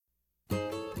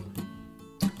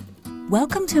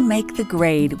Welcome to Make the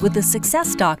Grade with the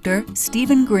Success Doctor,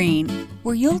 Stephen Green,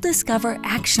 where you'll discover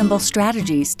actionable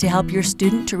strategies to help your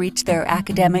student to reach their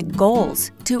academic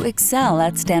goals, to excel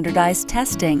at standardized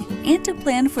testing, and to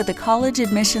plan for the college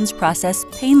admissions process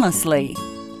painlessly.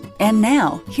 And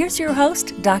now, here's your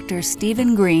host, Dr.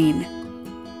 Stephen Green.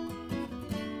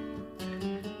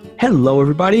 Hello,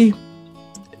 everybody.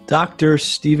 Dr.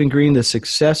 Stephen Green, the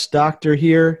Success Doctor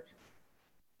here.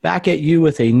 Back at you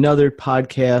with another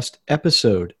podcast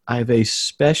episode. I have a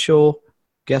special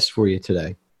guest for you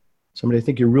today. Somebody I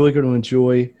think you're really going to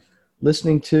enjoy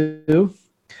listening to.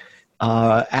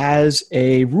 As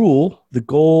a rule, the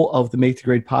goal of the Make the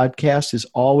Grade podcast is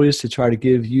always to try to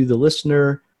give you, the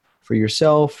listener, for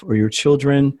yourself or your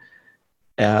children,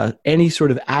 any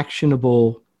sort of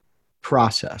actionable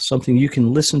process, something you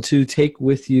can listen to, take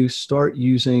with you, start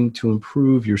using to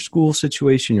improve your school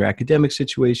situation, your academic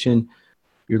situation,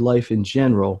 your life in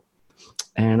general.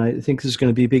 And I think this is going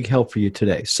to be a big help for you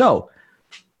today. So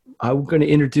I'm going to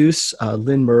introduce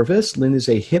Lynn Merves. Lynn is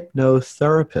a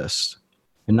hypnotherapist,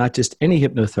 and not just any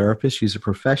hypnotherapist. She's a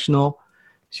professional.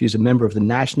 She's a member of the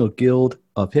National Guild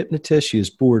of Hypnotists. She is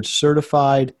board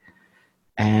certified,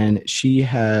 and she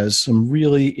has some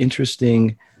really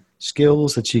interesting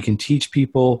skills that she can teach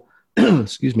people,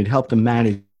 to help them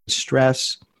manage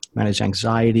stress, manage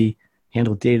anxiety,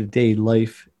 handle day-to-day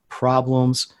life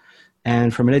problems.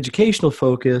 And from an educational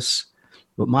focus,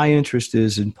 what my interest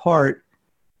is in part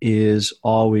is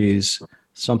always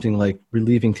something like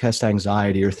relieving test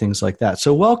anxiety or things like that.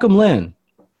 So welcome, Lynn.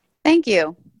 Thank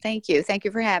you. Thank you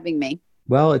for having me.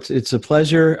 Well, it's a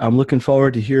pleasure. I'm looking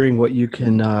forward to hearing what you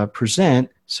can present.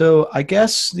 So I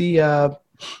guess the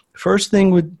first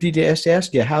thing would be to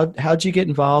ask you, how'd you get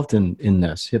involved in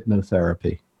this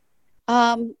hypnotherapy?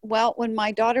 Well, when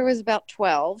my daughter was about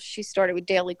 12, she started with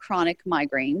daily chronic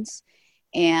migraines,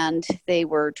 and they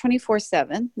were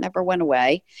 24/7, never went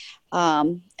away.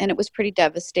 And it was pretty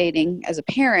devastating as a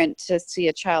parent to see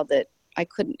a child that I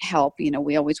couldn't help. You know,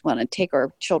 we always want to take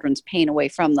our children's pain away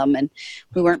from them, and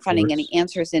we weren't finding any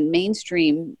answers in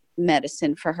mainstream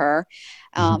medicine for her.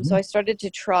 So I started to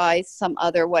try some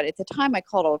other, what at the time I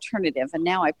called alternative, and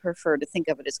now I prefer to think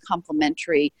of it as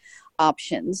complementary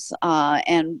options.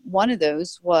 And one of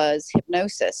those was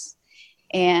hypnosis.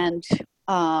 And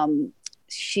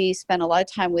she spent a lot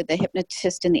of time with a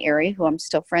hypnotist in the area who I'm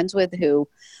still friends with, who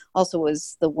also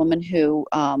was the woman who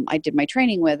I did my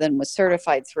training with and was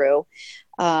certified through.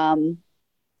 And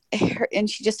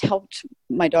she just helped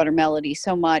my daughter Melody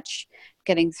so much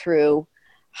getting through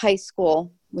high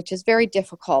school, which is very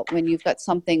difficult when you've got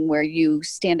something where you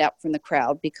stand out from the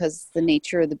crowd, because the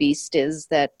nature of the beast is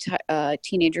that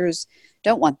teenagers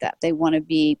don't want that. They want to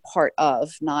be part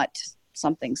of, not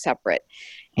something separate.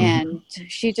 And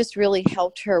she just really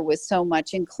helped her with so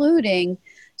much, including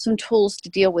some tools to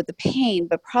deal with the pain,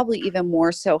 but probably even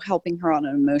more so helping her on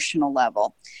an emotional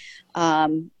level.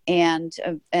 And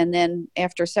then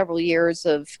after several years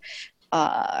of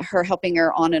her helping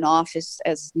her on and off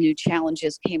as new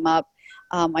challenges came up,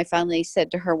 I finally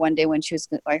said to her one day when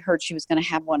I heard she was going to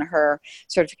have one of her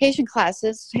certification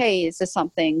classes, "Hey, is this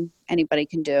something anybody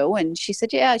can do?" And she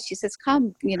said, "Yeah." She says,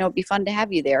 "Come, it'd be fun to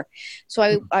have you there."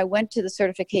 So I went to the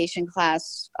certification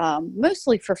class,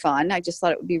 mostly for fun. I just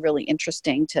thought it would be really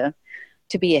interesting to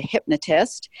be a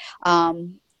hypnotist.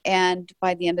 And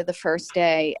by the end of the first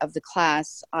day of the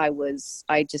class, I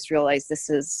just realized this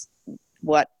is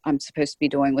what I'm supposed to be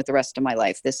doing with the rest of my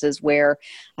life. This is where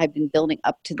I've been building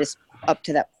up to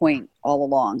that point all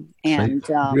along. And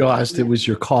realized it was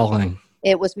your calling.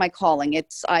 It was my calling.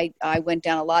 I went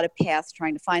down a lot of paths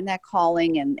trying to find that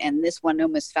calling, and this one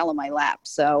almost fell in my lap.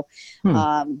 So,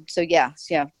 yeah.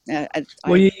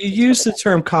 Well, you use the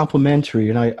term complementary,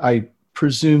 and I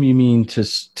presume you mean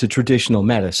to traditional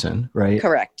medicine, right?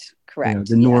 Correct.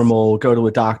 The normal, go to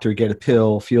a doctor, get a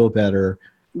pill, feel better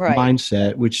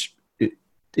mindset, which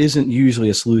isn't usually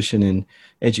a solution in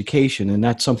education. And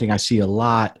that's something I see a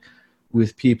lot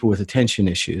with people with attention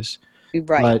issues.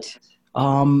 Right. But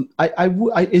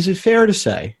is it fair to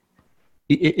say,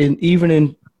 even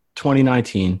in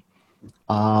 2019,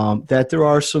 that there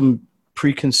are some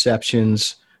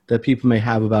preconceptions that people may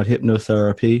have about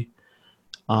hypnotherapy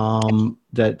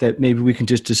that maybe we can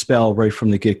just dispel right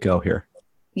from the get-go here?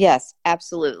 Yes,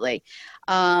 absolutely.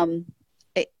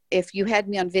 If you had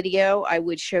me on video, I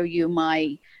would show you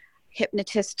my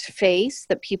hypnotist face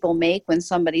that people make when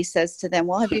somebody says to them,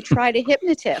 "Well, have you tried a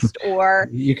hypnotist?" Or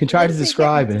you can try to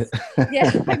describe it. Yeah,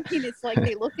 I mean, it's like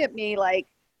they look at me like,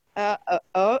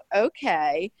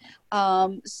 okay.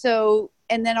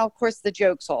 And then of course the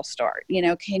jokes all start,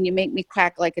 can you make me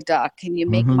quack like a duck? Can you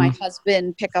make my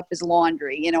husband pick up his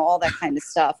laundry? All that kind of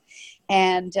stuff.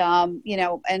 And,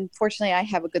 and fortunately I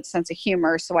have a good sense of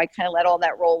humor. So I kind of let all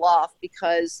that roll off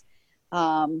because,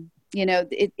 when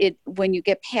you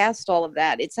get past all of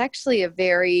that, it's actually a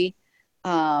very,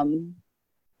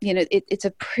 it's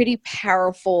a pretty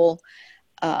powerful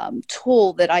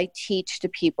tool that I teach to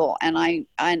people, and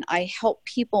I help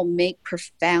people make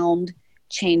profound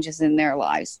changes in their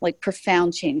lives, like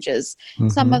profound changes.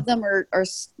 Some of them are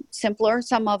simpler,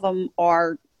 some of them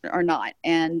are not,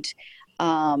 and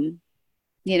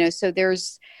so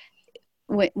there's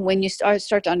when you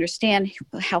start to understand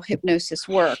how hypnosis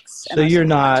works. So you're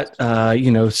not,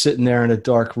 sitting there in a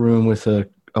dark room with a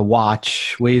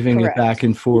watch, waving it Correct. back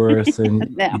and forth,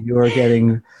 and No. you're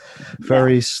getting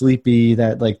very sleepy,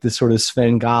 that like this sort of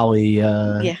Svengali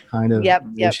kind of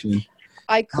mission.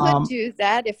 I could do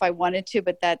that if I wanted to,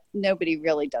 but that nobody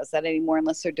really does that anymore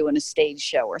unless they're doing a stage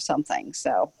show or something.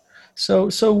 So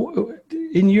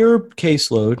in your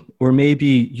caseload, or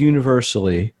maybe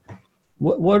universally,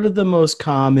 what are the most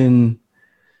common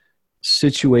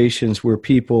situations where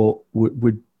people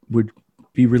would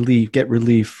get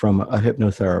relief from a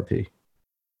hypnotherapy?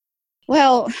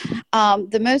 Well,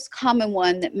 the most common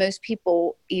one that most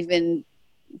people, even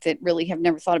that really have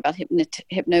never thought about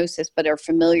hypnosis but are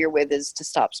familiar with, is to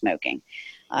stop smoking.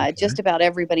 Okay. Just about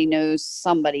everybody knows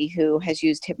somebody who has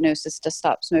used hypnosis to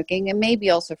stop smoking, and maybe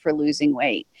also for losing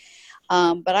weight.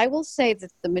 But I will say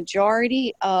that the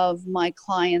majority of my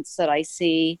clients that I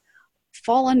see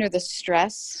fall under the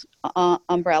stress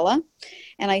umbrella.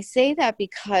 And I say that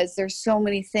because there's so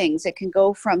many things. It can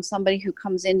go from somebody who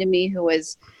comes into me who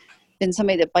has been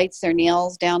somebody that bites their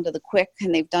nails down to the quick,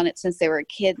 and they've done it since they were a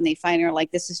kid, and they find her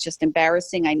like, this is just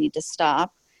embarrassing, I need to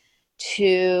stop,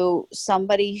 to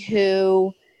somebody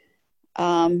who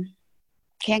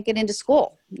can't get into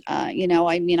school.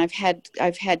 I've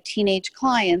had teenage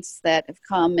clients that have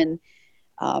come and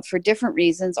for different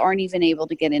reasons aren't even able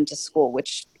to get into school,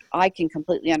 which I can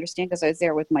completely understand because I was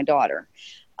there with my daughter.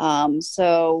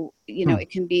 It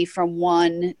can be from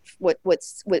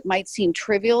what might seem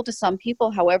trivial to some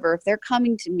people. However, if they're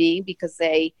coming to me because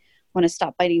they want to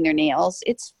stop biting their nails,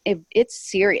 it's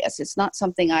serious. It's not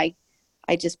something I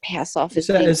just pass off. Is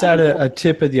that a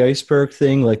tip of the iceberg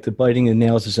thing? Like the biting the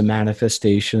nails is a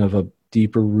manifestation of a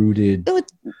deeper rooted.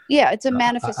 It's a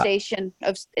manifestation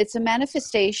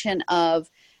of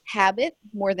habit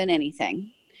more than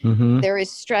anything. Mm-hmm. There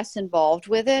is stress involved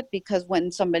with it because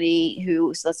when somebody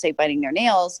who's, let's say, biting their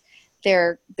nails, the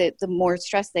more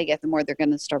stress they get, the more they're going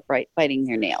to start biting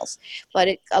their nails.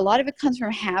 But a lot of it comes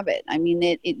from habit. I mean,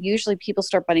 it usually people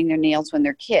start biting their nails when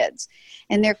they're kids,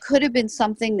 and there could have been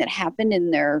something that happened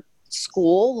in their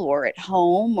school or at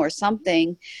home or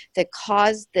something that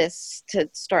caused this to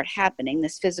start happening.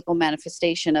 This physical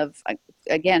manifestation of,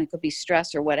 again, it could be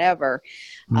stress or whatever.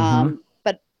 Mm-hmm.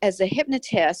 As a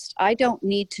hypnotist, I don't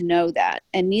need to know that,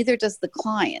 and neither does the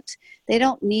client. They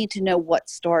don't need to know what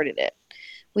started it.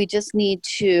 We just need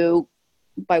to,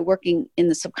 by working in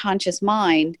the subconscious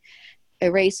mind,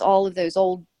 erase all of those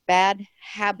old bad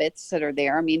habits that are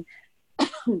there. I mean,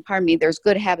 pardon me, there's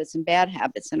good habits and bad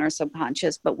habits in our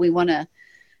subconscious, but we want to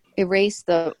erase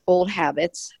the old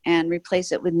habits and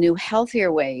replace it with new,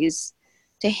 healthier ways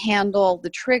to handle the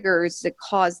triggers that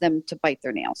cause them to bite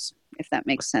their nails, if that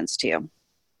makes sense to you.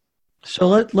 So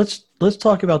let's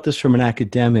talk about this from an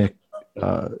academic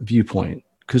viewpoint,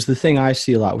 because the thing I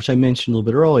see a lot, which I mentioned a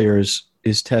little bit earlier, is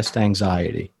test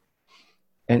anxiety,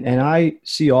 and I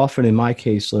see often in my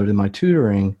caseload, in my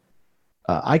tutoring,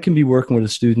 I can be working with a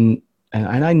student,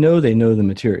 and I know they know the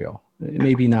material,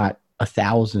 maybe not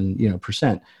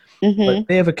 1,000% mm-hmm. but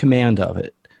they have a command of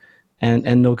it, and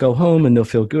they'll go home and they'll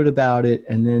feel good about it,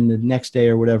 and then the next day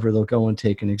or whatever, they'll go and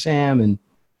take an exam and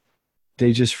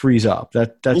they just freeze up.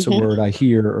 That's mm-hmm. a word I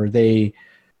hear, or they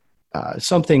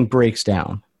something breaks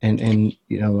down, and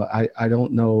I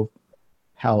don't know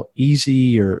how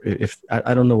easy, or if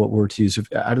I don't know what word to use.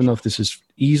 I don't know if this is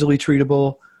easily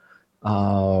treatable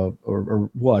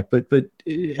or what. But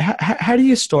how do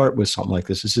you start with something like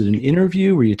this? Is it an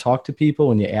interview where you talk to people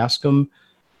and you ask them?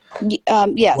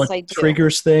 Yes, what I do.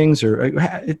 Triggers things, or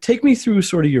take me through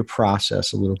sort of your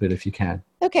process a little bit if you can.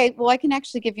 Okay, well, I can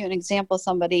actually give you an example of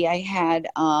somebody I had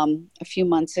a few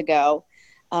months ago.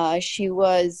 She'd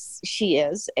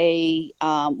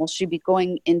be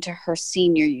going into her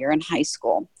senior year in high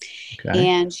school. Okay.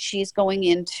 And she's going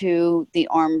into the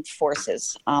armed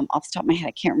forces. Off the top of my head,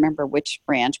 I can't remember which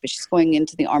branch, but she's going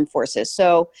into the armed forces.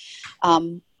 So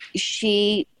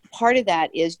part of that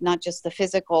is not just the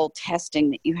physical testing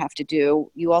that you have to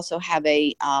do. You also have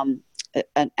an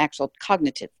actual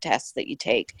cognitive test that you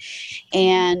take.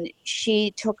 And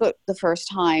she took it the first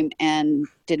time and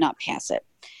did not pass it.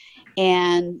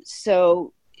 And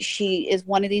so she is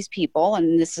one of these people,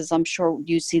 and this is, I'm sure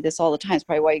you see this all the time. It's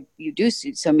probably why you do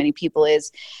see so many people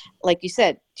is, like you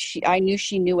said, I knew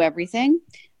she knew everything,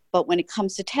 but when it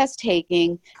comes to test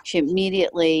taking, she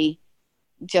immediately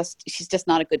she's just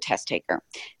not a good test taker.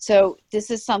 So this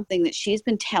is something that she's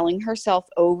been telling herself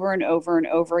over and over and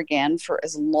over again for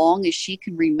as long as she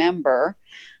can remember,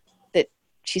 that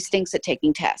she stinks at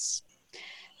taking tests.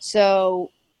 So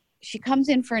she comes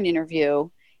in for an interview,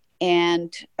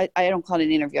 and I don't call it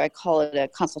an interview. I call it a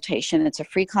consultation. It's a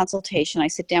free consultation. I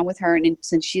sit down with her, and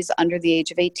since she's under the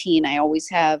age of 18, I always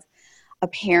have a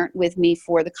parent with me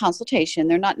for the consultation.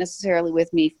 They're not necessarily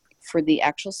with me for the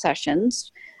actual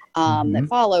sessions that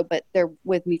follow, but they're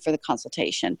with me for the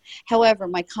consultation. However,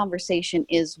 my conversation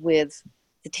is with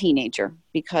the teenager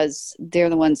because they're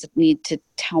the ones that need to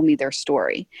tell me their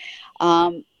story.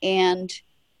 And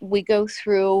we go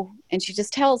through, and she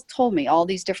just told me all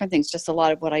these different things, just a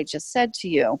lot of what I just said to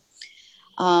you.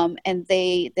 And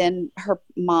then her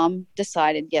mom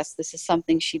decided, yes, this is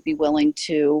something she'd be willing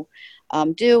to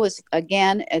do, as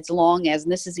again, as long as,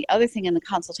 and this is the other thing in the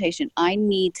consultation, I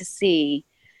need to see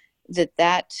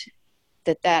that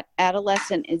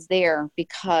adolescent is there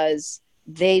because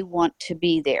they want to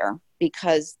be there,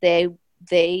 because they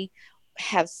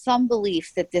have some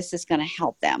belief that this is going to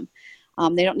help them.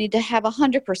 They don't need to have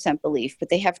 100% belief, but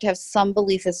they have to have some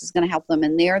belief this is going to help them.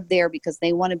 And they're there because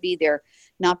they want to be there,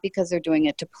 not because they're doing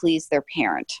it to please their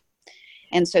parent.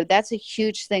 And so that's a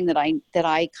huge thing that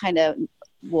I kind of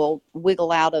will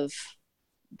wiggle out of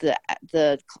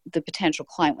the potential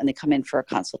client when they come in for a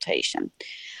consultation.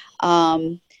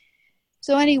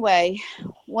 So anyway,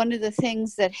 one of the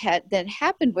things that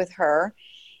happened with her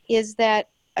is that,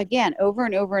 again, over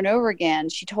and over and over again,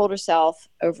 she told herself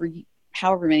over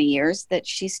however many years that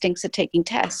she stinks at taking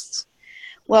tests.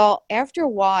 Well, after a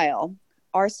while,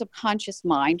 our subconscious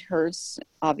mind, hers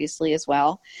obviously as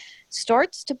well,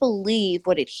 starts to believe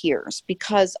what it hears,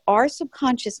 because our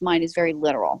subconscious mind is very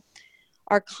literal.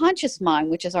 Our conscious mind,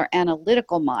 which is our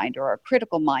analytical mind or our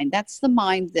critical mind, that's the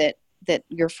mind that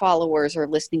your followers are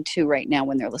listening to right now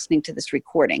when they're listening to this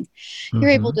recording. You're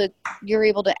able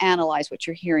to analyze what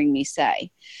you're hearing me say.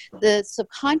 The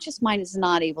subconscious mind is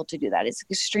not able to do that. It's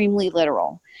extremely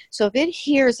literal. So if it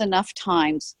hears enough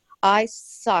times, I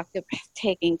suck at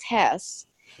taking tests,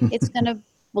 it's going to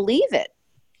believe it.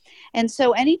 And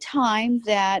so anytime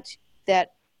that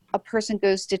a person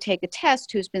goes to take a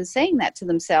test who's been saying that to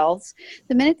themselves,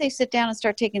 the minute they sit down and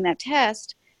start taking that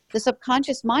test, the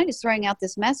subconscious mind is throwing out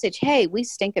this message, hey, we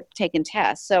stink at taking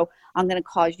tests, so I'm going to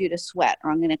cause you to sweat,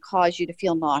 or I'm going to cause you to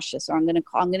feel nauseous, or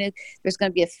there's going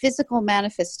to be a physical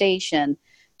manifestation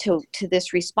to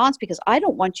this response, because I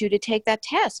don't want you to take that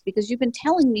test, because you've been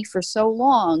telling me for so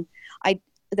long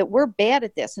that we're bad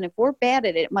at this, and if we're bad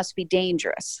at it, it must be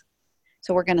dangerous.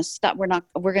 So we're going to stop. We're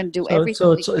going to do everything.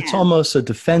 So it's almost a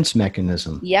defense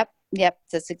mechanism. Yep.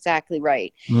 That's exactly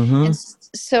right. Mm-hmm. And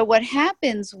so what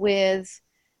happens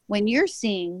when you're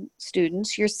seeing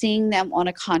students, you're seeing them on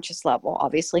a conscious level,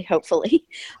 obviously, hopefully.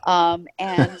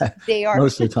 And they are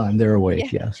most of the time they're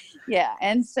awake. Yeah, yes. Yeah.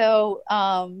 And so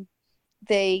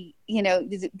they're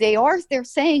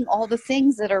saying all the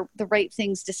things that are the right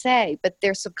things to say, but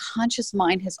their subconscious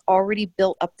mind has already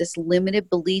built up this limited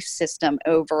belief system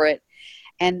over it.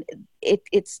 And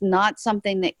it's not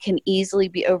something that can easily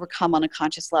be overcome on a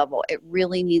conscious level. It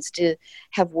really needs to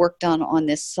have work done on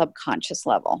this subconscious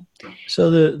level. So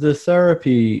the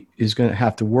therapy is going to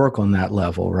have to work on that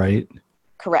level, right?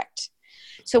 Correct.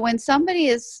 So when somebody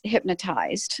is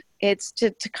hypnotized, it's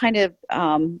to kind of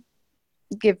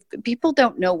people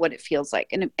don't know what it feels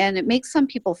like. And it makes some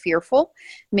people fearful,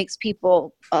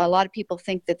 a lot of people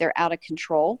think that they're out of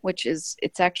control,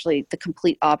 it's actually the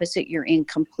complete opposite. You're in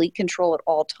complete control at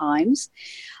all times.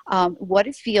 What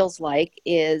it feels like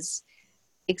is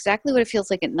exactly what it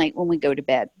feels like at night when we go to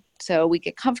bed. So we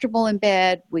get comfortable in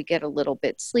bed, we get a little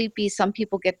bit sleepy. Some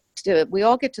people we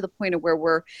all get to the point of where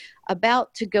we're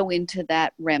about to go into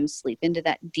that REM sleep, into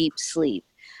that deep sleep.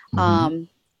 Mm-hmm.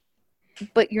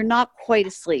 But you're not quite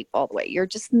asleep all the way. You're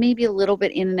just maybe a little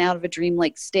bit in and out of a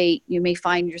dreamlike state. You may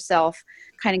find yourself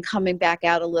kind of coming back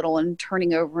out a little and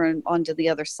turning over and onto the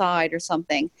other side or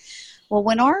something. Well,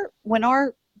 when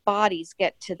our bodies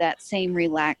get to that same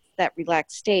relaxed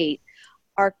state,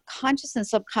 our conscious and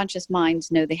subconscious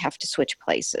minds know they have to switch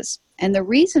places. And the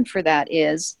reason for that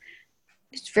is,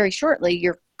 very shortly,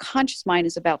 your conscious mind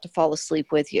is about to fall asleep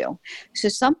with you. So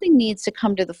something needs to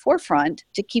come to the forefront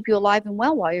to keep you alive and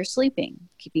well while you're sleeping,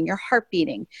 keeping your heart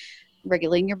beating,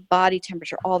 regulating your body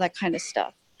temperature, all that kind of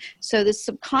stuff. So the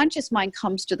subconscious mind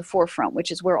comes to the forefront,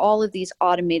 which is where all of these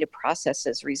automated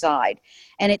processes reside.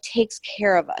 And it takes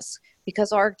care of us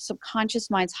because our subconscious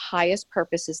mind's highest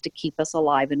purpose is to keep us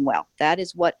alive and well. That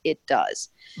is what it does.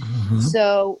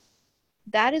 So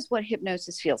that is what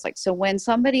hypnosis feels like. So when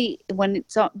when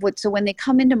they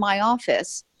come into my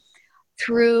office,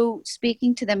 through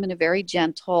speaking to them in a very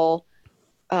gentle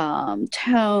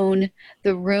tone,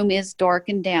 the room is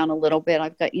darkened down a little bit.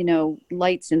 I've got,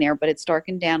 lights in there, but it's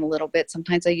darkened down a little bit.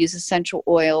 Sometimes I use essential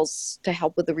oils to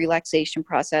help with the relaxation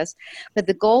process. But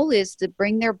the goal is to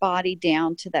bring their body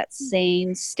down to that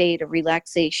same state of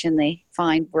relaxation they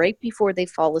find right before they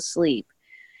fall asleep.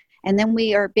 And then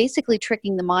we are basically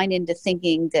tricking the mind into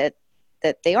thinking that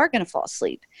they are going to fall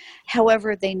asleep.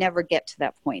 However, they never get to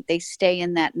that point. They stay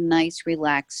in that nice,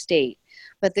 relaxed state.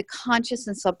 But the conscious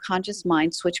and subconscious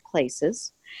mind switch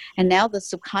places. And now the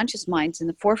subconscious mind's in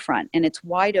the forefront, and it's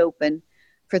wide open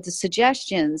for the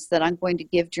suggestions that I'm going to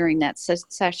give during that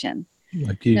session.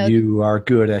 Like you are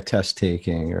good at test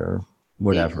taking or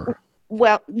whatever.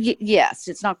 Well, yes,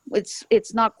 it's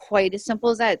not quite as simple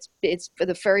as that. It's for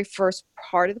the very first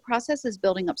part of the process is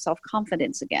building up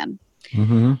self-confidence again.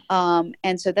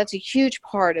 And so that's a huge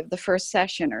part of the first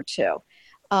session or two.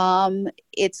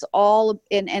 It's all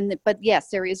but yes,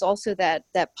 there is also that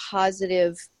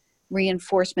positive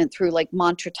reinforcement through like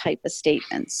mantra type of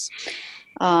statements.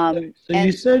 So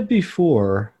you said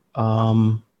before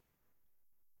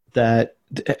that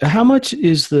how much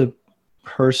is the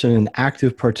person an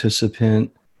active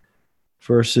participant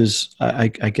versus I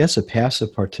guess a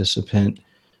passive participant,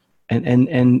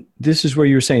 and this is where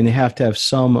you're saying they have to have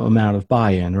some amount of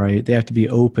buy-in, right? They have to be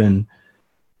open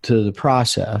to the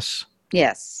process.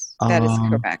 Yes, that is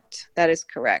correct. That is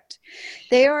correct.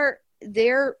 They're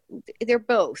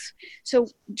both. So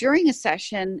during a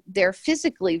session, they're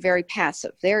physically very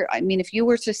passive. If you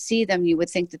were to see them, you would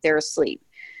think that they're asleep.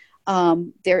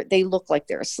 They look like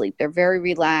they're asleep. They're very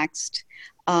relaxed.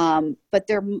 But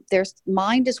their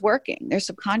mind is working. Their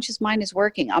subconscious mind is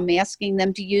working. I'm asking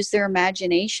them to use their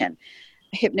imagination.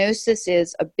 Hypnosis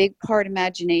is a big part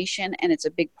imagination, and it's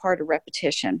a big part of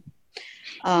repetition.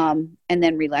 And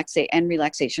then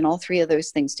relaxation, all three of those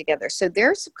things together. So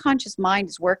their subconscious mind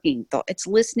is working. It's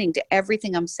listening to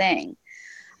everything I'm saying.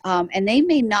 And they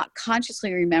may not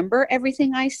consciously remember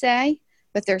everything I say,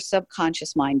 but their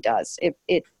subconscious mind does.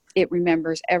 It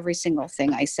remembers every single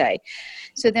thing I say.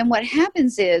 So then what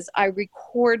happens is I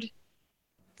record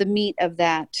the meat of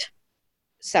that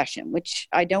session, which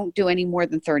I don't do any more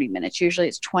than 30 minutes. Usually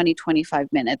it's 20, 25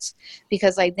 minutes,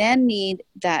 because I then need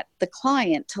the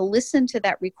client to listen to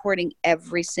that recording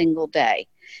every single day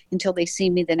until they see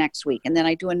me the next week. And then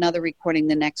I do another recording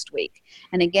the next week.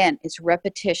 And again, it's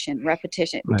repetition.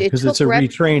 Because it's a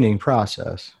retraining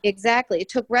process. Exactly. It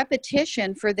took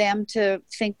repetition for them to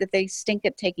think that they stink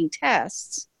at taking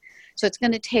tests. So it's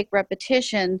going to take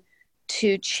repetition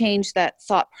to change that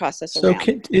thought process around.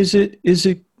 So is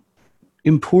it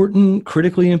important,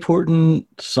 critically important,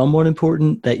 somewhat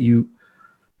important that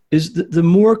the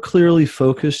more clearly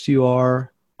focused you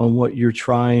are on what you're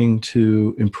trying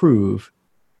to improve?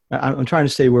 I'm trying to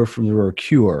stay away from the word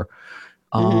cure.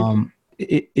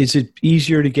 Is it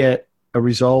easier to get a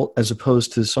result as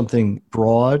opposed to something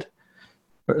broad?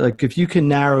 Like if you can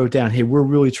narrow it down, hey, we're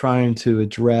really trying to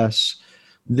address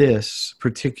this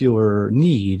particular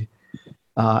need,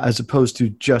 as opposed to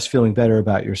just feeling better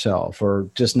about yourself or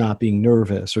just not being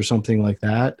nervous or something like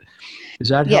that. Is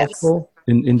that helpful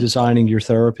in designing your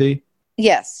therapy?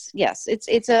 Yes.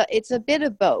 It's a bit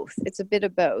of both. It's a bit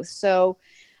of both. So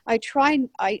I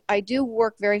do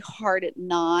work very hard at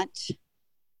not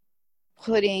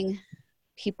putting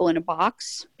people in a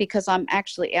box, because I'm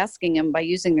actually asking them, by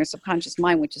using their subconscious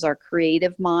mind, which is our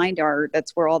creative mind,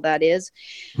 that's where all that is.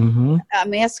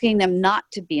 I'm asking them not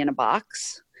to be in a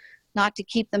box, not to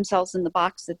keep themselves in the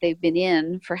box that they've been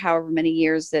in for however many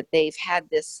years that they've had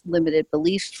this limited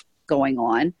belief going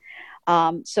on.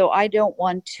 So I don't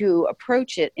want to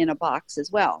approach it in a box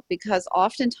as well, because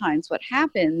oftentimes what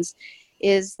happens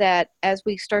is that as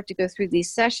we start to go through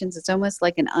these sessions, it's almost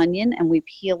like an onion, and we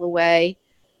peel away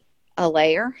a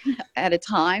layer at a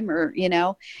time, or,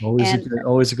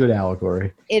 always a good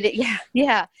allegory.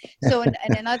 Yeah. So and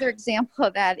another example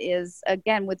of that is,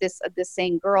 again, with this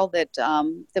same girl that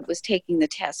was taking the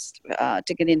test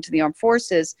to get into the armed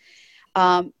forces.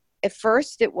 At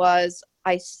first it was,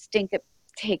 I stink at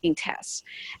taking tests,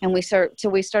 and we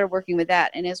started working with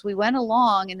that. And as we went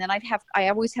along, and then I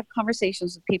always have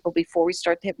conversations with people before we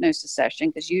start the hypnosis session,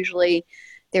 because usually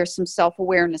there's some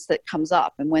self-awareness that comes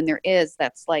up, and when there is,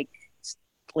 that's like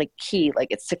like key, like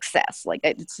it's success. Like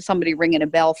it's somebody ringing a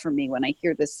bell for me when I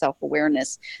hear this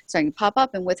self-awareness starting to pop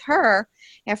up. And with her,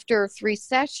 after 3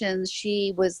 sessions,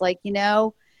 she was like,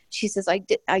 she says,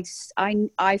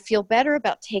 I feel better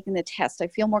about taking the test. I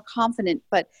feel more confident,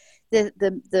 but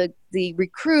the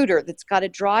recruiter that's got to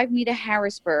drive me to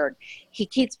Harrisburg, he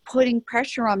keeps putting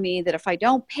pressure on me that if I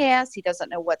don't pass, he doesn't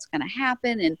know what's going to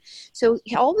happen. And so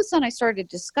all of a sudden I started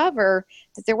to discover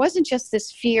that there wasn't just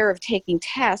this fear of taking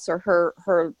tests or her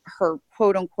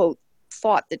quote unquote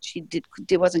thought that she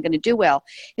wasn't going to do well.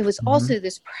 It was also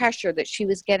this pressure that she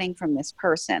was getting from this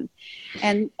person.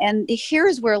 And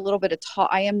here's where a little bit of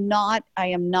I am not,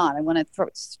 I want to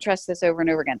stress this over and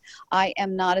over again. I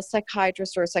am not a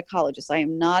psychiatrist or a psychologist. I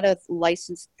am not a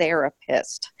licensed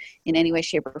therapist in any way,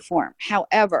 shape, or form.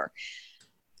 However,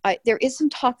 there is some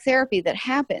talk therapy that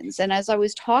happens. And as I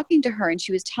was talking to her and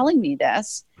she was telling me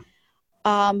this,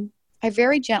 I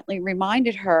very gently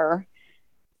reminded her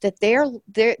that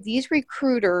these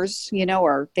recruiters,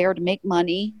 are there to make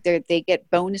money. They get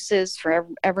bonuses for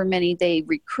ever many they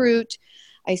recruit.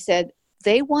 I said,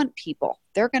 they want people.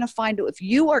 They're going to find, if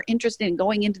you are interested in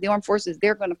going into the armed forces,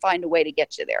 they're going to find a way to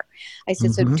get you there. I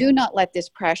said, so do not let this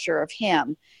pressure of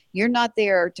him. You're not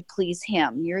there to please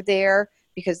him. You're there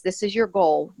because this is your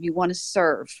goal. You want to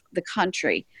serve the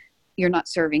country. You're not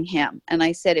serving him. And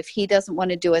I said, if he doesn't want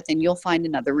to do it, then you'll find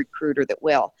another recruiter that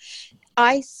will.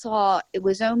 I saw, it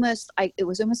was almost like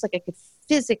I could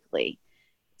physically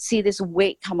see this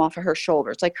weight come off of her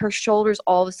shoulders. Like her shoulders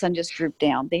all of a sudden just drooped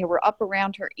down. They were up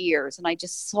around her ears. And I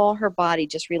just saw her body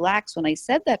just relax when I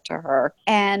said that to her.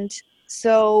 And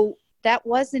so that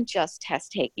wasn't just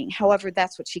test taking. However,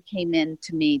 that's what she came in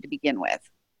to me to begin with.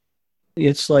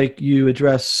 It's like you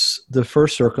address the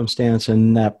first circumstance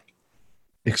and that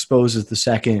exposes the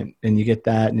second, and you get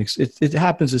that. And it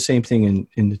happens the same thing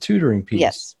in the tutoring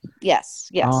piece.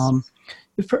 Yes.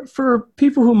 For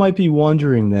people who might be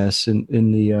wondering this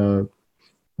in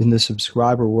the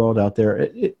subscriber world out there,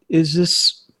 is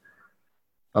this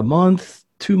a month,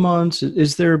 2 months?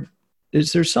 Is there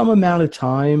some amount of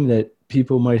time that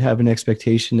people might have an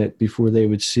expectation that before they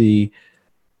would see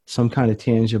some kind of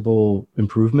tangible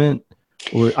improvement?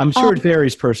 Or I'm sure it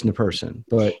varies person to person,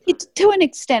 but to an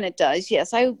extent it does.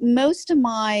 Yes. Most of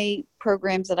my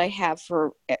programs that I have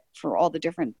for all the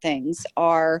different things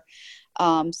are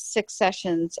 6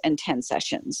 sessions and 10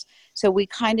 sessions. So we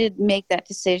kind of make that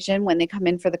decision when they come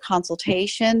in for the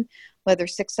consultation, whether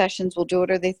 6 sessions will do it,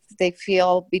 or they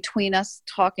feel between us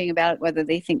talking about it, whether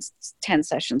they think 10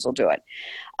 sessions will do it.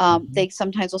 They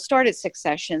sometimes will start at 6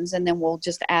 sessions and then we'll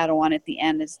just add on at the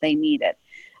end as they need it.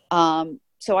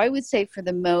 So I would say for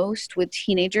the most with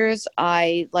teenagers,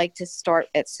 I like to start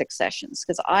at 6 sessions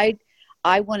because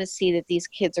I want to see that these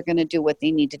kids are going to do what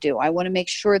they need to do. I want to make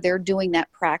sure they're doing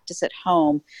that practice at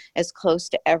home as close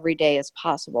to every day as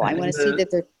possible. I want to see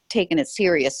that they're taking it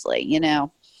seriously,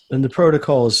 And the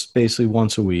protocol is basically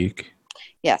once a week.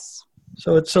 Yes.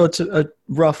 So it's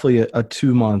roughly a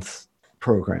 2-month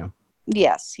program.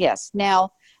 Yes.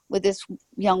 Now, with this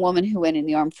young woman who went in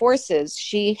the armed forces,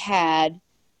 she had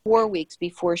 4 weeks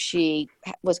before she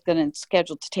was going to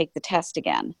schedule to take the test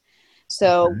again.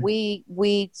 So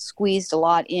we squeezed a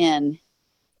lot in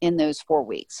those 4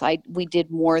 weeks. We did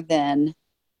more than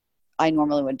I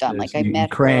normally would have done. Like I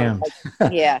met crammed.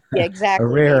 her. Yeah, exactly.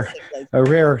 A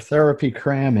rare therapy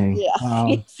cramming. Yeah,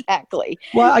 exactly.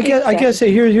 Well, I guess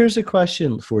here's a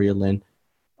question for you, Lynn.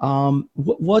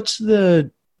 What's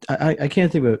I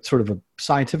can't think of sort of a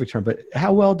scientific term, but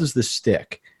how well does this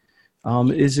stick?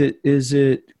 Is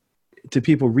it do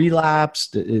people relapse?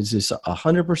 Is this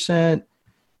 100%?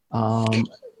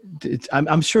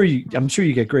 I'm sure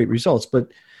you get great results,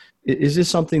 but is this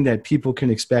something that people can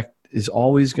expect is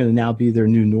always going to now be their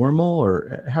new normal,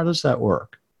 or how does that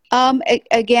work?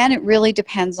 Again, it really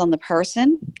depends on the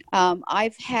person.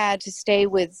 I've had to stay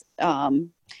with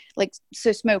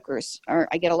smokers, or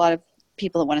I get a lot of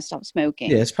people that want to stop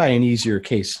smoking. Yeah, it's probably an easier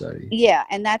case study. Yeah,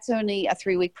 and that's only a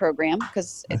 3-week program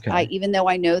because even though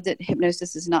I know that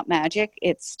hypnosis is not magic,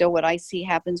 it's still what I see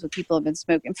happens with people who have been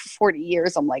smoking for 40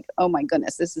 years. I'm like, oh my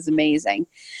goodness, this is amazing.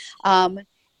 And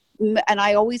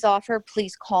I always offer,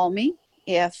 please call me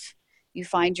if you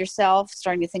find yourself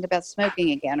starting to think about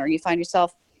smoking again, or you find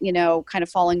yourself kind of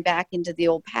falling back into the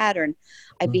old pattern.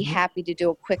 I'd be happy to do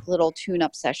a quick little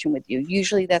tune-up session with you.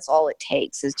 Usually that's all it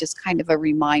takes, is just kind of a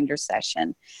reminder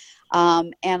session.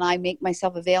 And I make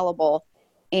myself available,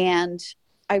 and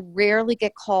I rarely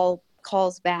get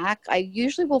calls back. I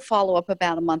usually will follow up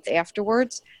about a month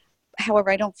afterwards.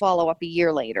 However, I don't follow up a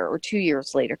year later or 2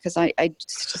 years later because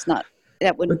it's just not,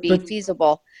 that wouldn't be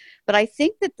feasible. But I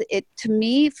think that to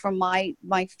me, from my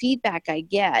feedback I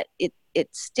get,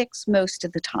 it sticks most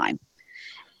of the time.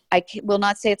 Will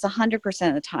not say it's 100%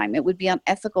 of the time. It would be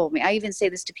unethical of me. I even say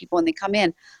this to people when they come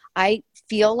in. I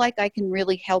feel like I can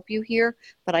really help you here,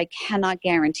 but I cannot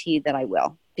guarantee that I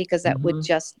will, because that would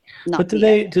just not But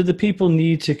be do the people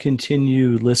need to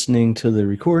continue listening to the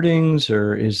recordings,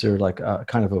 or is there like a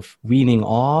kind of a weaning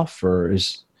off, or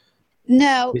is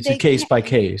it case by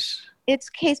case? It's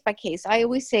case by case. I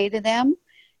always say to them,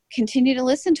 continue to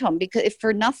listen to them, because if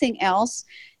for nothing else,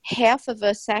 half of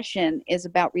a session is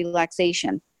about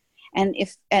relaxation. And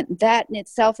that in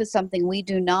itself is something we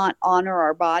do not honor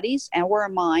our bodies and our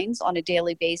minds on a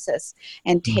daily basis,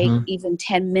 and take even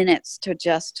 10 minutes to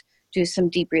just do some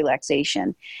deep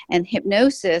relaxation. And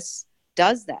hypnosis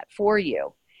does that for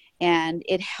you. And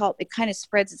it kind of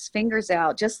spreads its fingers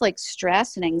out, just like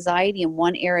stress and anxiety in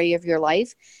one area of your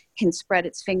life can spread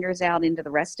its fingers out into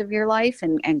the rest of your life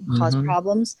and cause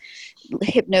problems.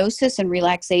 Hypnosis and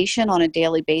relaxation on a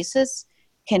daily basis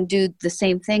can do the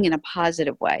same thing in a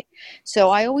positive way. So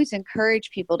I always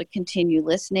encourage people to continue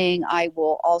listening. I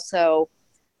will also,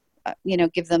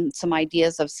 give them some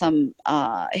ideas of some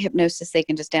hypnosis they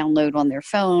can just download on their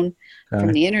phone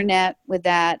from the internet with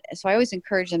that. So I always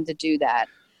encourage them to do that.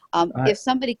 If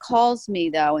somebody calls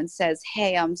me though and says,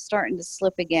 hey, I'm starting to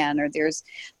slip again, or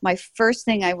my first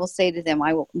thing I will say to them,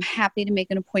 I'm happy to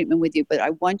make an appointment with you, but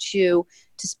I want you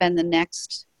to spend the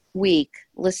next week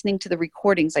listening to the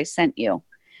recordings I sent you.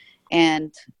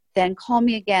 And then call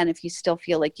me again if you still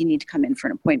feel like you need to come in for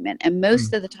an appointment. And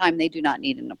most of the time they do not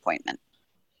need an appointment.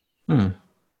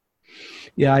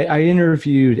 Yeah, I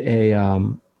interviewed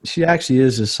she actually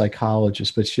is a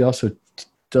psychologist, but she also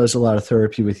does a lot of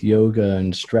therapy with yoga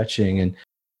and stretching, and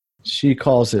she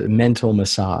calls it mental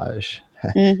massage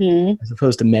as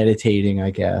opposed to meditating,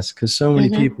 I guess, because so many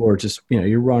people are just,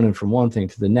 you're running from one thing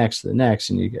to the next,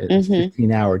 and you get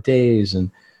 15-hour days,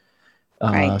 and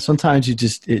sometimes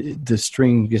the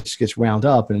string gets wound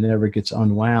up and it never gets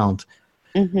unwound.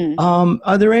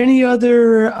 Are there any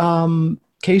other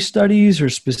case studies or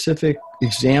specific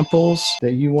examples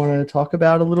that you want to talk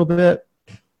about a little bit?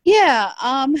 Yeah.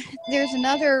 There's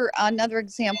another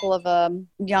example of a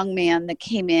young man that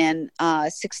came in,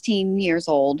 16 years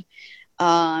old.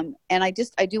 And I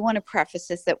do want to preface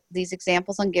this, that these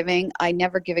examples I'm giving, I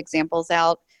never give examples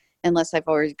out unless I've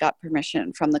already got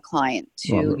permission from the client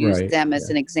to use them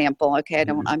as an example. Okay.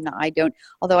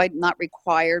 Although I'm not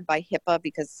required by HIPAA,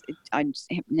 because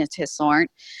hypnotists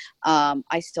aren't,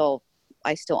 I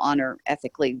still honor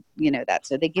ethically, that.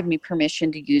 So they give me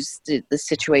permission to use the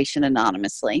situation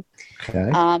anonymously.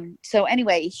 Okay. So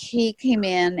anyway, he came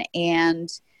in and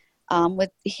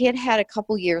he had a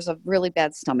couple years of really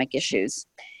bad stomach issues,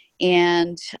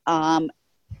 and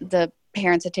the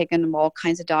parents had taken him to all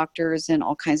kinds of doctors and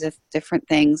all kinds of different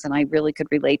things, and I really could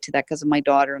relate to that because of my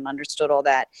daughter and understood all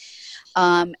that.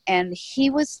 And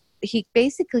he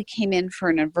basically came in for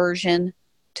an aversion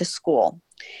to school.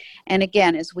 And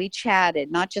again, as we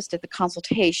chatted, not just at the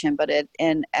consultation, but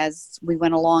as we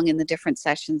went along in the different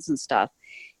sessions and stuff,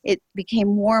 it became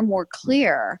more and more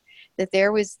clear that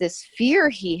there was this fear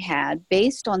he had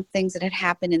based on things that had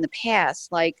happened in the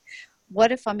past. Like,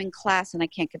 what if I'm in class and I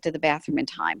can't get to the bathroom in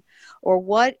time? Or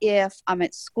what if I'm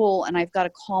at school and I've got to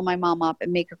call my mom up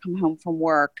and make her come home from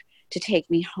work to take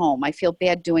me home? I feel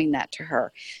bad doing that to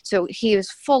her. So he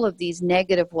was full of these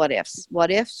negative what ifs.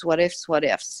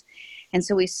 And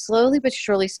so we slowly but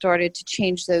surely started to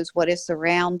change those what ifs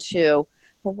around to,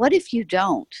 well, what if you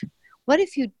don't? What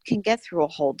if you can get through a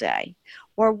whole day?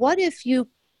 Or what if you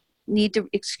need to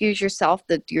excuse yourself,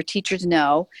 that your teachers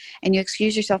know, and you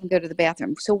excuse yourself and go to the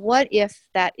bathroom? So what if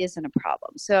that isn't a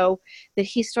problem? So that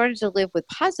he started to live with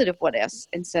positive what ifs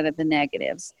instead of the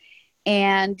negatives.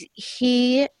 And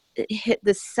he hit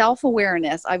the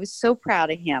self-awareness. I was so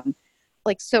proud of him,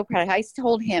 like so proud. I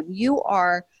told him, you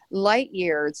are light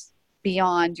years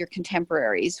beyond your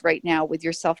contemporaries right now with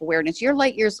your self-awareness. You're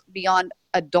light years beyond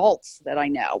adults that I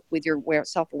know with your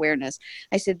self-awareness.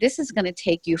 I said, this is going to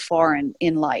take you far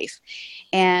in life.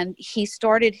 And he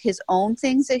started his own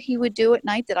things that he would do at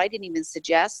night that I didn't even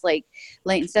suggest. Like,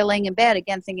 instead of laying in bed,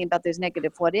 again, thinking about those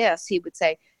negative what ifs, he would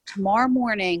say, tomorrow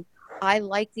morning, I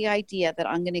like the idea that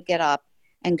I'm going to get up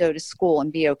and go to school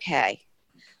and be okay.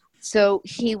 So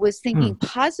he was thinking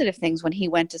positive things when he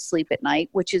went to sleep at night,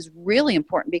 which is really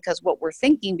important, because what we're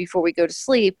thinking before we go to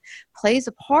sleep plays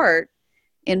a part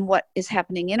in what is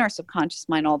happening in our subconscious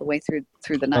mind all the way through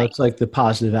the night. It's like the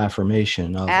positive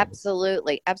affirmation of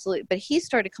Absolutely. But he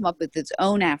started to come up with his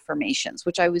own affirmations,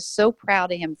 which I was so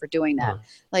proud of him for doing that.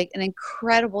 Like, an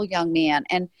incredible young man.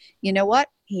 And you know what?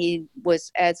 He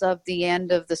was, as of the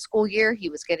end of the school year, he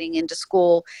was getting into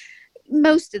school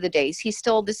most of the days. He's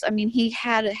still this, I mean,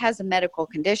 has a medical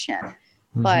condition,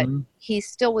 but he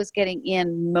still was getting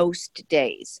in most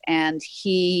days, and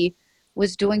he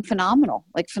was doing phenomenal,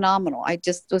 like phenomenal. I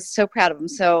just was so proud of him.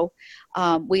 So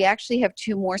we actually have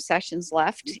 2 more sessions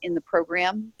left in the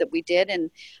program that we did. And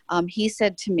he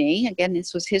said to me, again,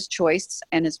 this was his choice,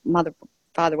 and his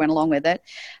father went along with it.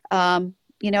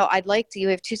 You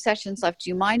have 2 sessions left. Do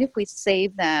you mind if we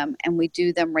save them and we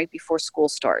do them right before school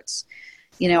starts?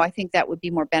 I think that would be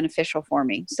more beneficial for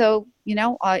me. So,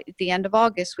 at the end of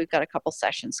August, we've got a couple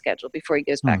sessions scheduled before he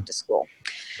goes back to school.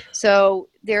 So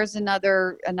there's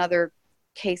another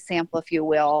case sample, if you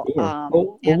will. Sure.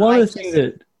 One of the things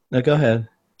that, go ahead.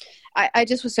 I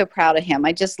just was so proud of him.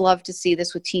 I just love to see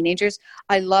this with teenagers.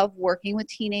 I love working with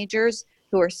teenagers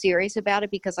who are serious about it,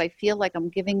 because I feel like I'm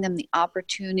giving them the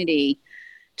opportunity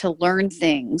to learn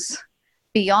things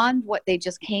beyond what they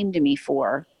just came to me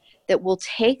for, that will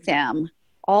take them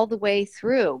all the way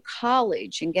through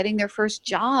college and getting their first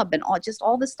job and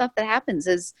all the stuff that happens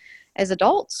as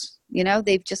adults.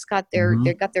 They've just got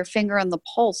they've got their finger on the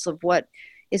pulse of what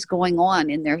is going on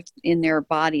in their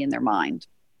body and their mind.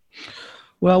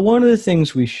 Well, one of the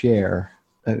things we share,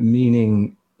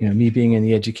 meaning, me being in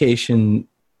the education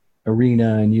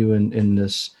arena and you in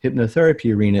this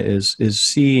hypnotherapy arena, is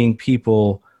seeing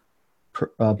people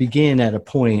begin at a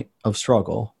point of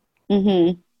struggle,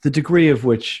 the degree of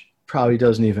which probably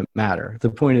doesn't even matter. The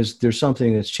point is there's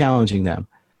something that's challenging them,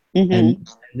 and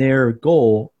their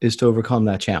goal is to overcome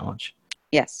that challenge.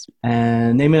 Yes.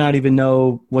 And they may not even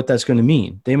know what that's going to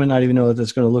mean. They may not even know what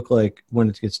that's going to look like when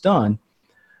it gets done.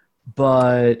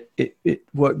 But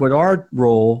what our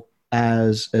role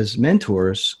as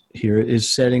mentors here is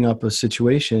setting up a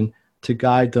situation to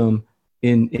guide them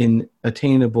in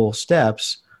attainable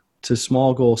steps to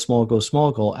small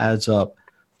goal adds up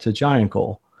to giant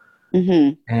goal.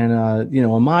 And,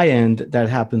 on my end, that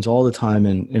happens all the time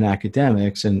in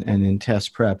academics and in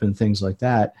test prep and things like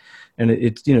that. And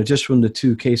it's, just from the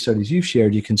 2 case studies you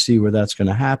shared, you can see where that's going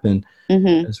to happen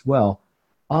as well.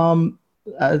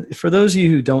 For those of you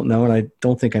who don't know, and I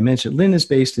don't think I mentioned, Lynn is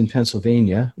based in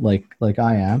Pennsylvania, like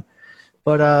I am.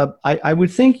 But I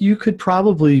would think you could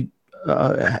probably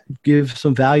give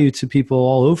some value to people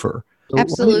all over. So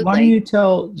absolutely. Why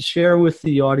don't you share with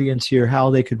the audience here how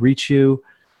they could reach you,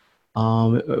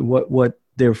 what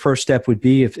their first step would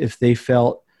be if they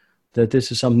felt that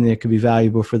this is something that could be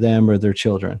valuable for them or their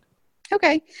children.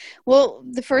 Okay. Well,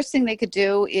 the first thing they could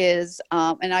do is,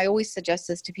 and I always suggest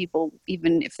this to people,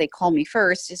 even if they call me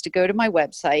first, is to go to my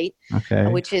website,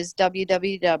 which is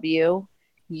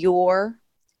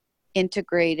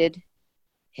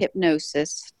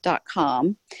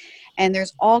www.yourintegratedhypnosis.com. And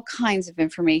there's all kinds of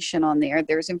information on there.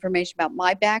 There's information about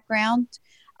my background.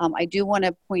 I do want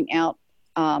to point out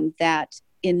that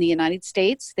in the United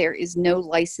States, there is no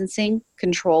licensing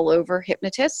control over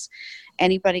hypnotists.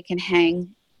 Anybody can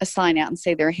hang a sign out and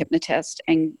say they're a hypnotist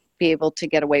and be able to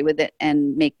get away with it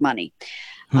and make money.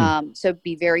 So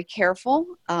be very careful.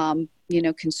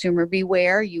 Consumer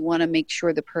beware. You want to make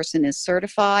sure the person is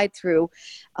certified through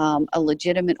a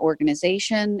legitimate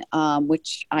organization,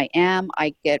 which I am.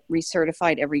 I get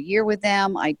recertified every year with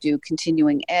them. I do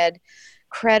continuing ed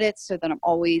credits so that I'm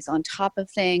always on top of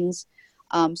things.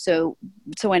 So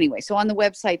anyway, so on the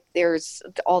website, there's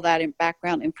all that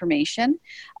background information.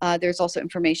 There's also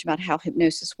information about how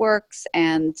hypnosis works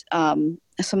and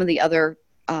some of the other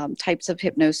types of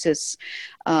hypnosis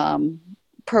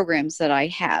programs that I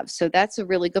have. So that's a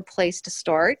really good place to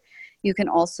start. You can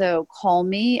also call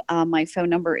me. My phone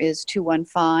number is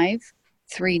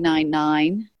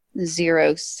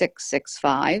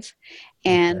 215-399-0665.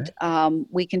 And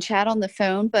we can chat on the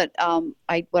phone, but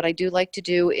what I do like to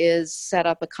do is set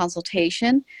up a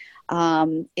consultation.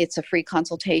 It's a free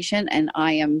consultation, and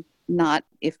I am not,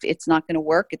 if it's not going to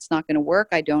work, it's not going to work.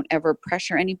 I don't ever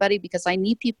pressure anybody because I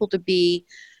need people to be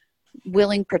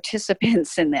willing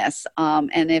participants in this.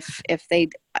 And if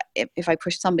I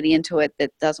push somebody into it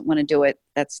that doesn't want to do it,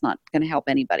 that's not going to help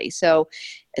anybody. So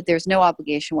there's no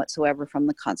obligation whatsoever from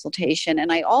the consultation.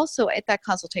 And I also, at that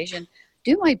consultation,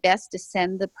 do my best to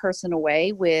send the person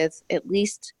away with at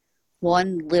least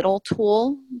one little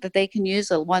tool that they can use,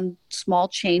 one small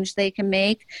change they can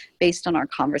make based on our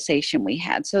conversation we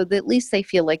had. So that at least they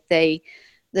feel like the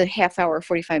half hour,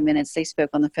 45 minutes they spoke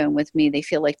on the phone with me, they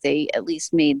feel like they at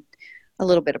least made a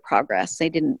little bit of progress. They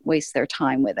didn't waste their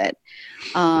time with it.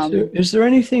 Is there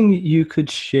anything you could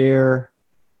share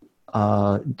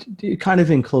kind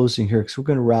of in closing here, because we're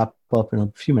going to wrap up in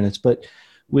a few minutes, but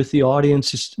with the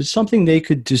audience, is something they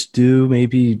could just do,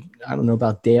 maybe, I don't know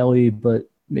about daily, but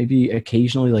maybe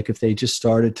occasionally, like if they just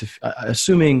started to,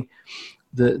 assuming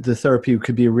the therapy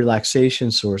could be a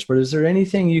relaxation source, but is there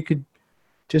anything you could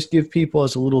just give people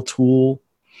as a little tool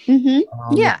that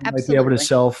Yeah, they might be able to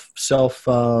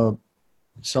absolutely.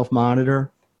 self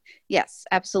monitor? Yes,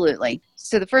 absolutely.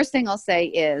 So the first thing I'll say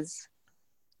is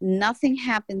nothing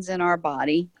happens in our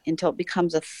body until it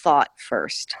becomes a thought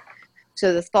first.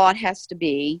 So the thought has to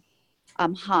be,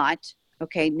 I'm hot.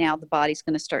 Okay, now the body's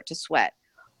going to start to sweat.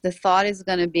 The thought is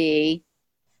going to be,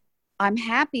 I'm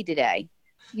happy today.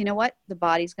 You know what? The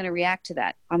body's going to react to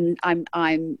that.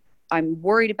 I'm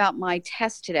worried about my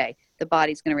test today. The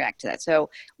body's going to react to that. So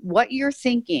what you're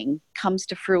thinking comes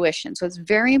to fruition. So it's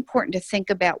very important to think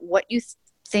about what you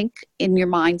think in your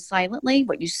mind silently,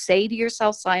 what you say to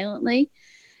yourself silently,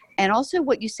 and also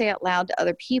what you say out loud to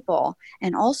other people,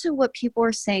 and also what people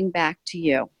are saying back to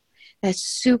you. That's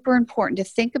super important to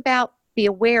think about, be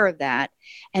aware of that,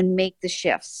 and make the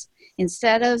shifts.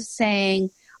 Instead of saying,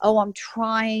 oh, I'm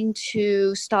trying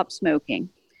to stop smoking.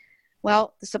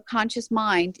 Well, the subconscious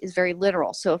mind is very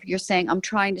literal. So if you're saying, I'm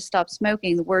trying to stop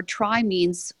smoking, the word try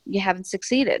means you haven't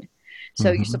succeeded.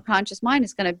 So your subconscious mind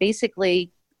is going to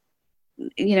basically,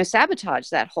 sabotage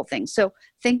that whole thing. So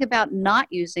think about not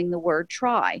using the word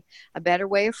try. A better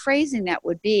way of phrasing that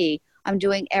would be, I'm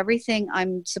doing everything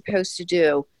I'm supposed to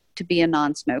do to be a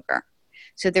non-smoker.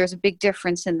 So there's a big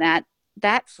difference in that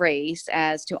phrase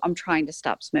as to I'm trying to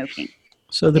stop smoking.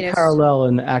 So the You know, parallel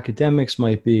in academics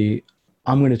might be,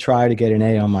 I'm going to try to get an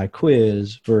A on my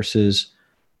quiz versus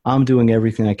I'm doing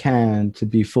everything I can to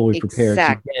be fully prepared to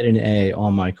exactly, get an A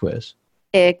on my quiz.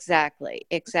 exactly.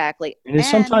 And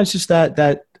it's And sometimes just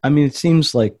that, I mean, it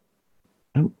seems like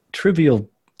trivial,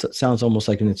 sounds almost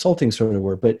like an insulting sort of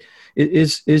word, but it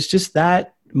is just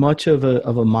that much of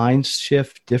a mind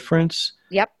shift difference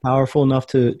yep, powerful enough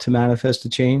to manifest a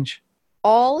change?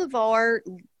 all of our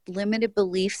limited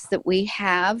beliefs that we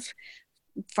have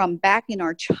from back in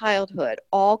our childhood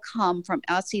all come from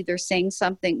us either saying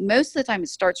something. Most of the time it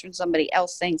starts from somebody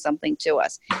else saying something to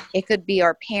us. It could be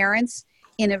our parents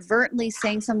inadvertently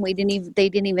saying something they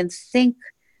didn't even think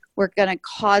were going to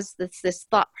cause this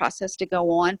thought process to go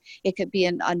on. It could be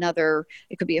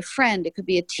it could be a friend, it could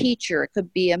be a teacher, it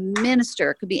could be a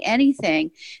minister, it could be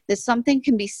anything. That something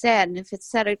can be said, and if it's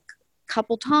said a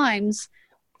couple times,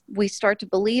 we start to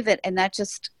believe it, and that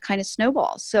just kind of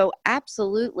snowballs. So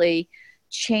absolutely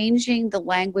changing the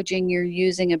languaging you're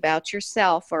using about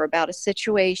yourself or about a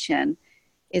situation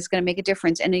is going to make a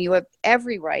difference. And you have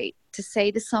every right to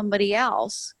say to somebody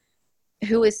else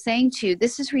who is saying to you,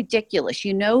 this is ridiculous.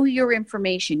 You know your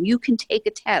information. You can take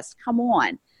a test. Come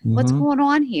on. What's Mm-hmm. going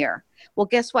on here? Well,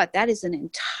 guess what? That is an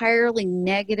entirely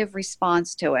negative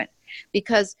response to it,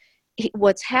 because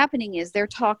what's happening is they're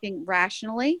talking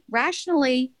rationally.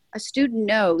 Rationally, a student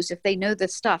knows, if they know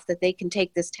this stuff, that they can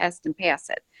take this test and pass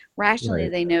it. Rationally,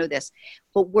 Right. they know this.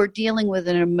 But we're dealing with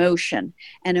an emotion,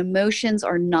 and emotions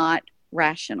are not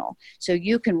rational. So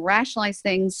you can rationalize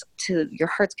things to your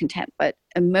heart's content, but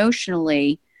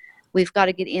emotionally, we've got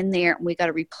to get in there and we've got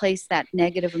to replace that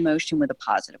negative emotion with a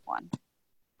positive one.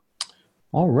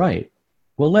 All right.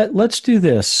 Well, let's do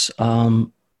this.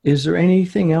 Is there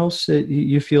anything else that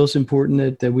you feel is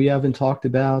important that we haven't talked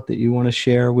about that you want to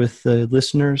share with the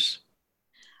listeners?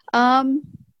 Um,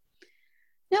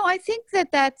 no, I think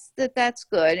that's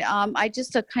good. I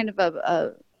just a kind of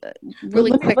a But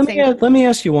really quick thing. let me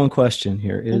ask you one question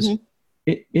here. Is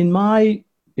Mm-hmm,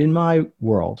 in my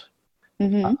world,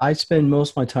 mm-hmm, I spend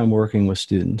most of my time working with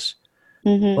students,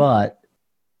 mm-hmm. but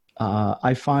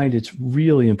I find it's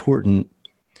really important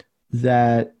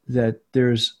that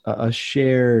there's a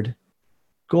shared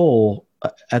goal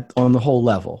on the whole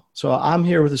level. So I'm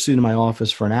here with a student in my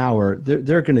office for an hour.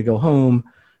 They're going to go home.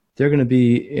 They're going to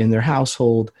be in their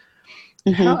household.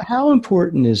 Mm-hmm. How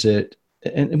important is it?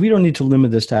 And we don't need to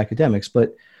limit this to academics,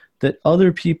 but that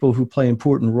other people who play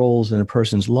important roles in a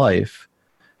person's life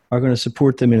are going to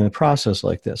support them in a process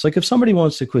like this. Like if somebody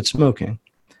wants to quit smoking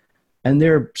and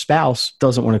their spouse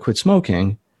doesn't want to quit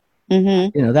smoking,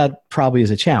 Mm-hmm. that probably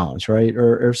is a challenge, right?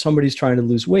 Or if somebody's trying to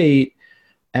lose weight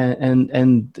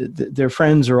and their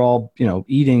friends are all,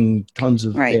 eating tons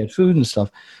of Right. bad food and stuff.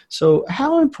 So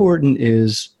how important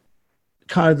is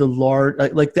kind of the large,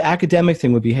 like the academic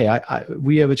thing would be, hey,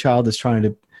 we have a child that's trying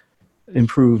to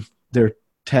improve their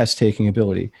test taking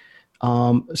ability.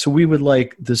 So we would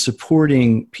like the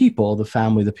supporting people, the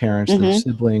family, the parents, the Mm-hmm.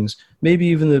 siblings, maybe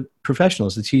even the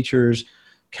professionals, the teachers,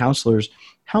 counselors.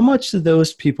 How much do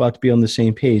those people have to be on the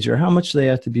same page, or how much do they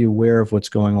have to be aware of what's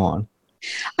going on?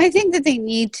 I think that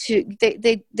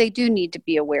they do need to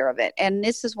be aware of it. And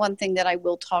this is one thing that I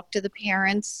will talk to the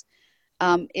parents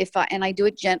And I do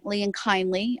it gently and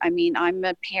kindly. I mean, I'm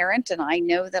a parent and I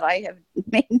know that I have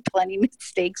made plenty of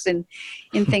mistakes in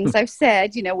things I've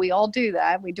said. We all do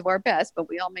that. We do our best, but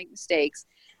we all make mistakes.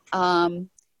 I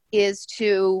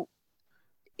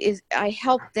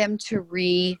help them to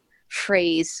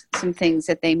rephrase some things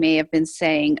that they may have been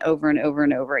saying over and over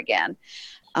and over again.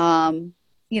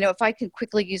 If I could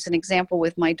quickly use an example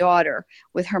with my daughter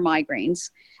with her migraines,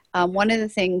 one of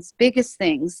the biggest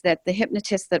things that the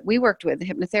hypnotist that we worked with, the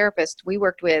hypnotherapist we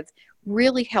worked with,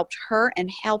 really helped her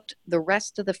and helped the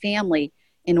rest of the family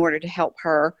in order to help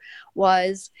her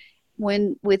was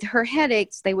with her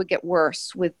headaches, they would get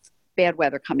worse with bad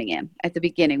weather coming in. At the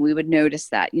beginning, we would notice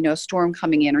that, a storm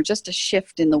coming in or just a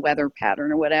shift in the weather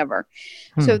pattern or whatever.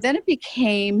 So then it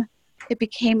became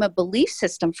a belief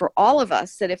system for all of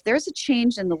us that if there's a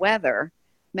change in the weather,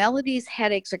 Melody's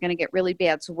headaches are going to get really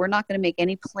bad. So we're not going to make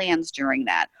any plans during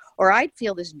that. Or I'd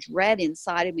feel this dread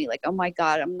inside of me, like, oh my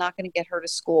God, I'm not going to get her to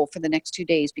school for the next 2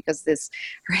 days because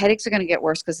her headaches are going to get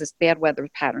worse because this bad weather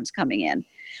pattern's coming in.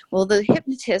 Well, the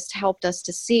hypnotist helped us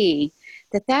to see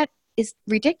that is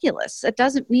ridiculous. It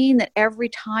doesn't mean that every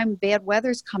time bad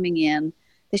weather's coming in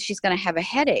that she's going to have a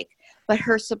headache, but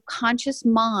her subconscious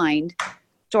mind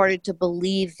started to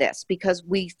believe this because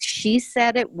she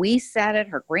said it, we said it,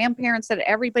 her grandparents said it,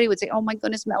 everybody would say, oh my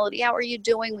goodness, Melody, how are you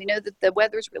doing? We know that the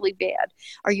weather's really bad.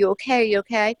 Are you okay? Are you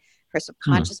okay? Her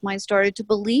subconscious mind started to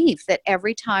believe that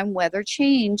every time weather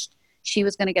changed, she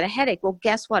was going to get a headache. Well,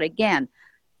 guess what? Again,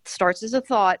 starts as a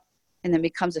thought and then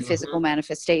becomes a physical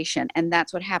manifestation. And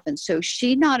that's what happened. So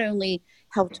she not only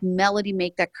helped Melody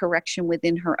make that correction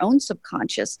within her own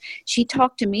subconscious, she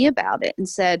talked to me about it and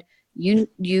said, you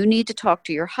need to talk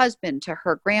to your husband, to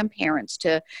her grandparents,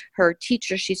 to her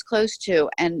teacher she's close to,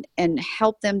 and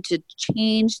help them to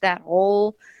change that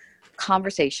whole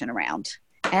conversation around.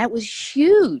 And it was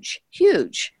huge,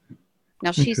 huge.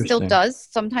 Now, she still does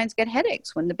sometimes get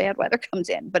headaches when the bad weather comes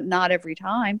in, but not every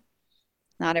time.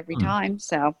 Not every time.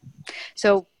 So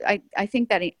I think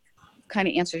that it kind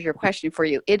of answers your question for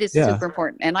you. It is super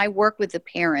important. And I work with the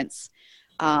parents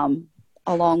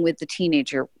along with the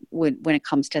teenager when it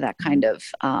comes to that kind of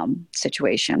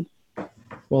situation.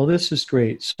 Well, this is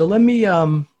great. So let me,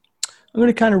 I'm going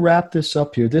to kind of wrap this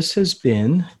up here. This has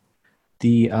been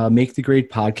the Make the Grade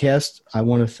podcast. I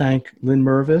want to thank Lynn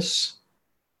Merves,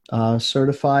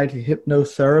 certified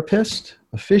hypnotherapist,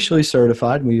 officially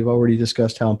certified. We've already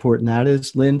discussed how important that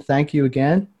is. Lynn, thank you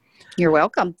again. You're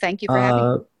welcome. Thank you for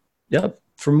having me. Yep.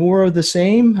 For more of the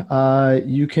same,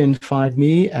 you can find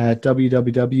me at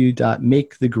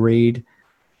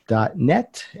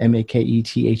www.makethegrade.net,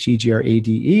 MAKETHEGRADE.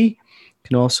 You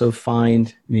can also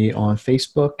find me on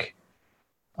Facebook,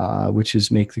 which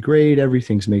is Make the Grade.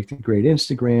 Everything's Make the Grade.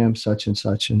 Instagram, such and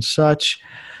such and such.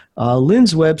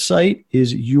 Lynn's website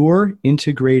is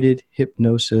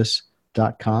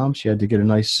yourintegratedhypnosis.com. She had to get a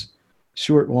nice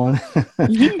short one.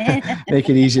 Make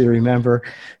it easy to remember.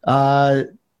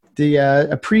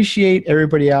 Appreciate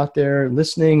everybody out there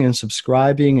listening and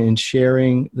subscribing and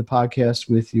sharing the podcast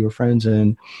with your friends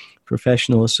and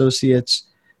professional associates.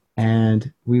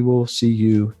 And we will see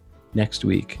you next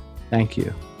week. Thank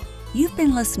you. You've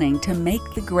been listening to Make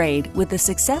the Grade with the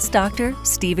Success Doctor,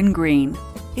 Stephen Green.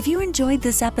 If you enjoyed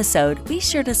this episode, be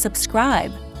sure to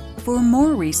subscribe. For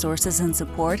more resources and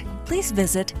support, please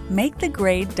visit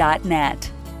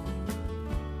makethegrade.net.